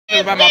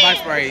feel about my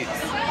box braids?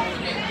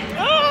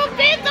 Oh,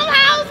 bitch, them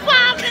house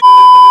popping.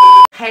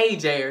 Hey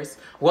Jers,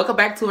 welcome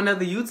back to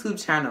another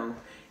YouTube channel.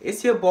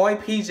 It's your boy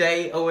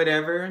PJ or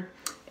whatever,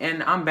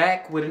 and I'm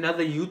back with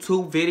another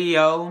YouTube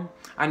video.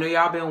 I know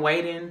y'all been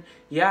waiting.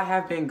 Yeah, I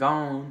have been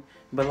gone,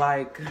 but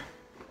like,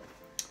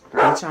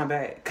 bitch, I'm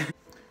back.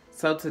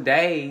 So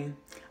today,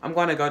 I'm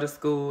gonna go to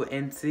school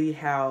and see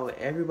how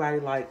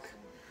everybody like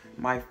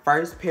my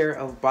first pair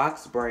of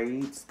box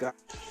braids.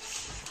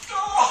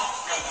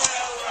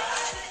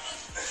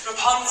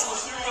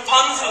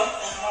 Rapunzel,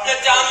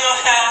 let down your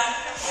hair.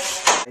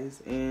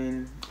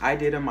 And I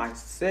did them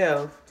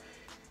myself,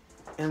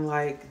 and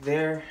like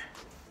they're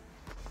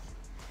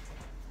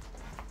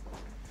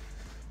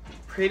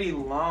pretty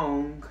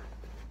long.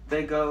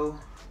 They go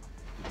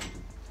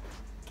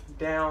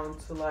down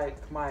to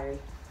like my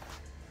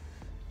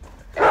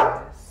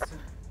ass.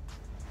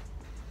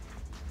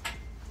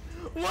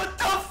 What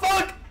the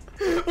fuck?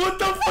 What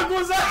the fuck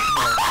was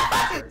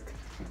that?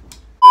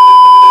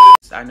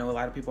 I know a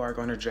lot of people are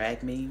gonna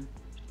drag me.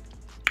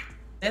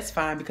 That's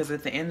fine, because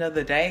at the end of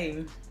the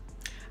day,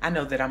 I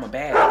know that I'm a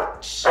bad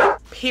bitch,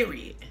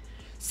 period.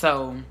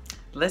 So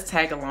let's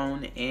tag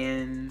along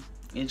and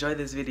enjoy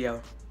this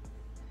video.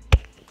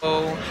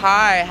 Oh,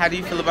 hi, how do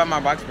you feel about my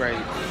box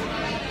braids?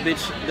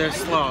 Bitch, they're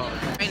slow.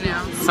 Right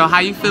now. So how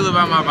you feel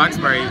about my box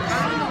braids?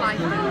 I like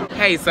them.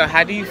 Hey, so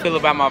how do you feel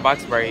about my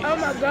box braids? Oh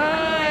my god,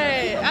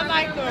 I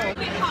like them.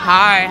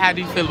 Hi, how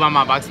do you feel about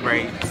my box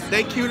braids?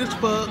 They cute as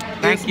fuck.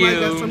 Thank you.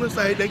 Got something to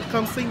say, they can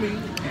come see me.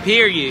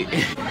 Period.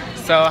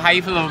 So how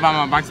you feel about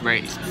my box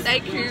braids? They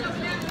cute.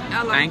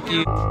 I like Thank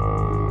you.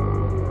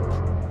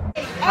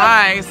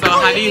 Hi, so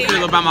how do you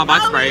feel about my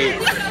box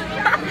braids?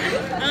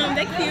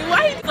 They cute.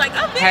 Why he's like,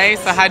 oh, Hey,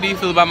 so how do you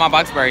feel about my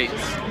box braids?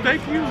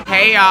 Thank you.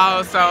 Hey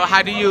y'all, so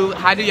how do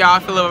y'all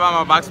feel about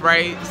my box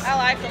braids? I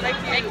like them. They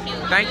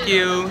cute. Thank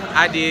you,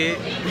 I did.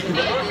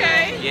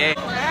 Okay. Yeah.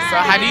 So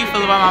how do you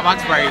feel about my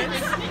box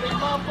braids?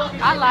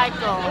 I like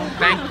them.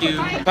 Thank you.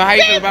 So how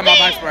you feel about my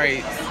box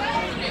braids?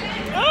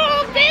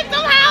 Oh, bitch,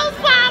 them house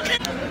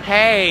popping.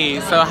 Hey,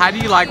 so how do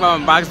you like my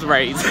box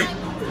braids? You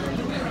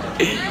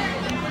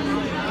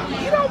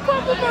don't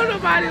pump up on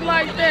nobody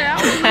like that.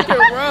 I was looking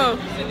rough.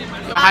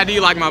 How do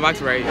you like my box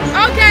braids?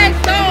 Okay,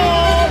 so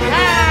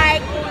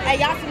alright. Hey,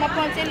 y'all see my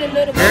content a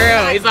little bit.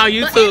 Girl, it's on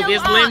YouTube,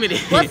 it's limited.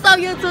 What's up,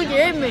 YouTube? You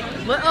hear me?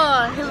 But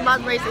his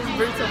box braids is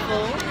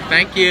beautiful.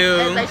 Thank As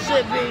you. they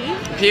should be.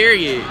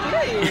 Period.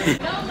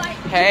 Period.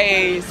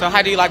 Hey, so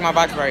how do you like my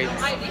box braids?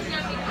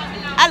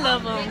 I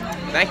love them.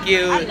 Thank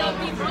you. I love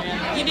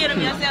them. You did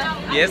them yourself?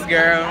 Yes,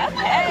 girl.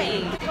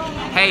 Hey.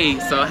 Hey,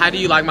 so how do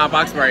you like my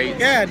box braids?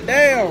 God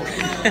damn.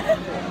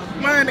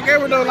 Man, the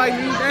camera don't like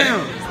me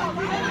down.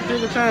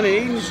 People trying to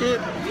eat and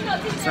shit.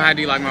 So how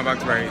do you like my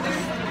box braids?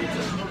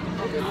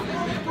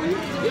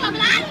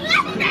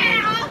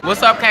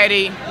 What's up,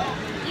 Katie?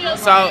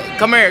 So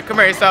come here.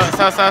 So.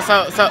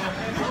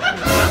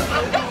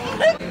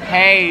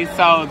 Hey,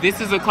 so this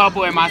is a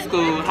couple at my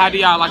school. How do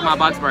y'all like my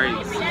box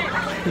braids?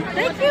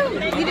 Thank you.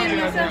 You did them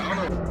yourself?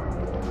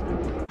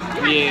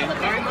 Yeah.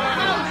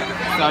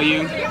 So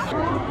you?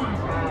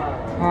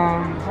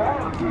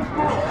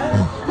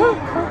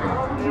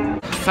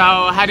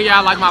 So how do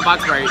y'all like my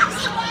box braids?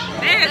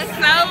 They're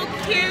so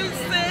cute,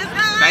 sis.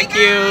 Thank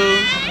you.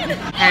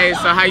 Hey,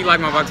 so how you like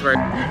my box braids?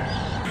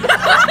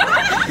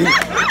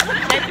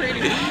 They're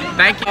pretty.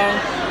 Thank you.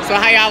 So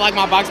how y'all like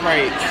my box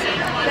braids?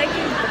 Thank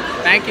you.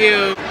 Thank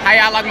you. How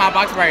y'all like my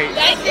box braids?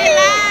 Thank you.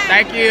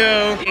 Thank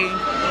you.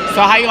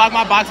 So how you like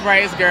my box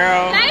braids,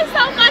 girl? They're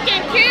so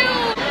fucking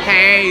cute.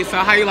 Hey, so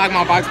how you like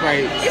my box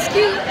braids? It's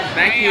cute.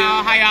 Thank you.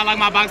 How y'all like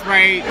my box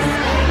braids?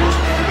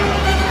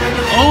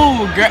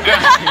 Oh, girl.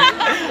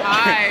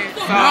 Hi.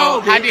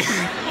 So how do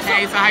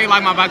hey, so how you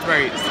like my box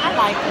braids? I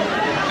like them.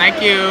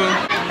 Thank you.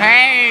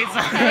 Hey, so,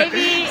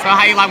 so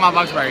how you like my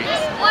box braids?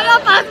 What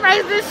up, box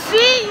braids? This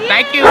shit. Yeah.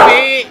 Thank you,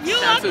 bitch. You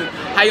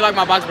How you like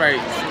my box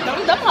braids?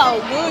 them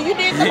hoes good. You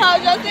did them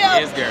hoes yourself.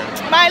 Yes, girl.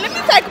 Man, let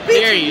me take a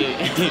picture. Period.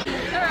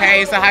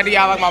 Hey, so how do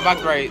y'all like my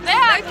box braids? They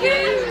are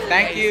cute.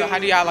 Thank you. So how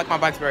do y'all like my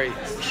box braids?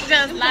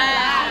 Just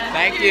like.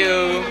 Thank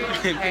you.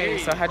 Hey,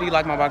 so how do you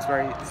like my box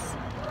braids?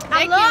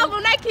 I love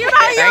them. They cute.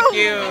 How you? Thank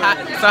you.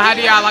 So how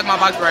do y'all like my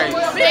box braids?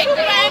 Thank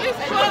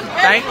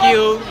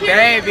you.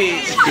 Bad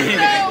bitch.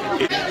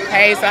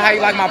 Hey, so how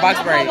you like my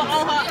box braids?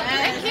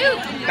 They cute.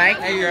 Thank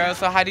you, girl.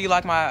 So how do you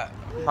like my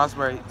box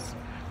braids?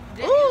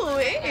 Ooh,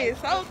 it is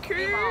so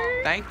cute.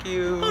 Thank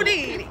you. Who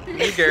did it?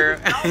 Me, girl.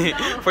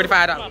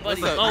 $45.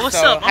 What's up? Oh, what's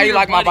so up? how I'm you your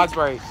like my buddy. box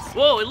braids?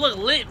 Whoa, it look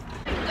lit.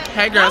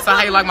 Hey, girl. So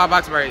how you like my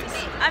box braids?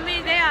 I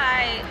mean, they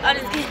alright. I'm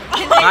just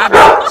kidding. Bye,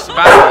 bitch.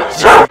 Bye,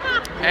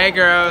 bitch. Hey,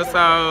 girl.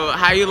 So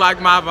how you like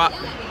my box?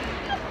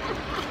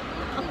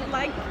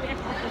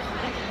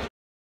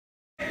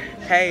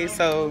 Hey,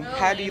 so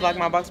how do you like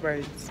my box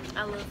braids?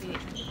 I love it.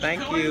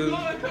 Thank you.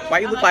 Why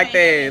you look like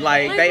that?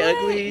 Like they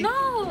ugly?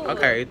 No.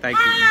 Okay, thank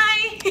you.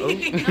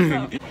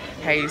 Oh.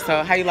 Hey,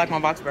 so how you like my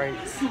box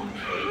braids?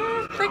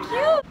 Thank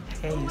you.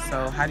 Hey,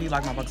 so how do you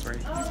like my box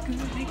braids?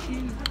 Thank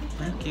you.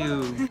 Thank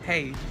you.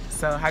 Hey,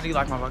 so how do you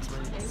like my box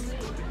braids?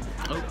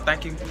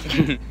 Thank you.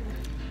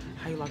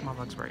 How you like my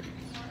box braid?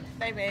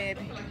 They bad.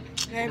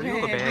 They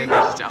You a bad.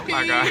 bad bitch. Oh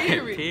my god.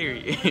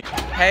 Period.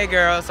 Hey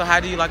girl, so how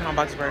do you like my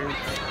box braids?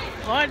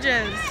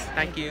 Gorgeous.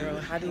 Thank you.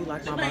 How do you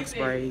like my box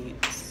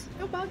braids?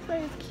 Your box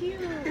braid is cute.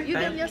 You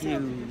done Thank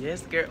yourself. you.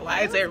 Yes, girl.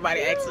 Why is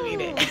everybody asking me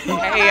that?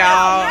 Hey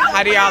y'all,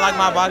 how do y'all like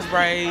my box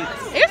braids?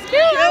 It's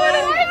cute. I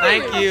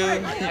really like Thank you.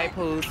 Hey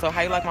Pooh, so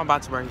how you like my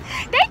box braids?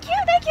 Thank you.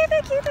 Thank you.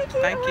 Thank you. Thank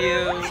you. Thank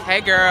you.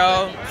 Hey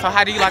girl, so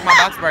how do you like my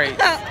box braids?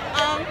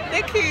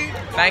 They're cute.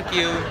 Thank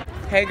you.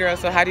 Hey girl,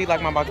 so how do you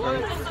like my box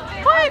braids?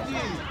 What?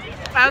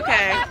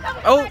 Okay.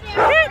 Oh,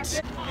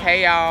 bitch.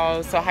 Hey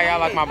y'all, so how y'all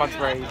like my box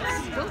braids?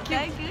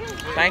 Okay, good.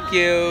 Thank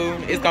you.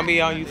 It's gonna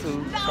be on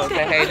YouTube, so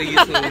say hey to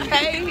YouTube.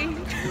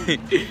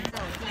 Hey.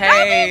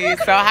 Hey,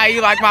 so how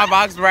you like my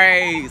box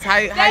braids? How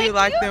you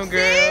like them,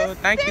 girl?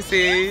 Thank you,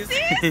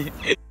 sis.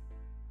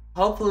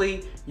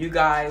 Hopefully you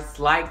guys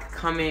like,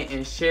 comment,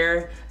 and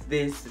share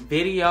this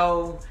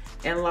video.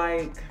 And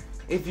like,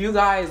 if you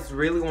guys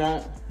really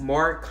want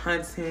more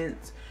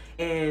content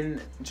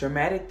and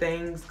dramatic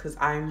things, cause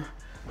I'm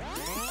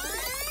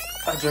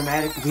a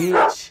dramatic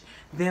bitch,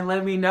 then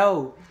let me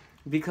know.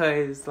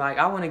 Because like,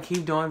 I want to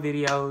keep doing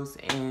videos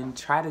and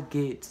try to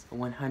get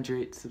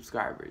 100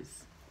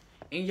 subscribers.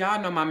 And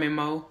y'all know my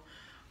memo.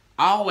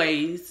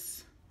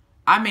 Always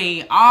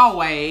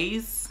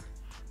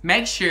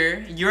make sure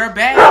you're a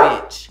bad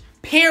bitch.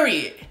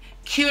 Period.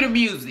 Cue the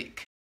music.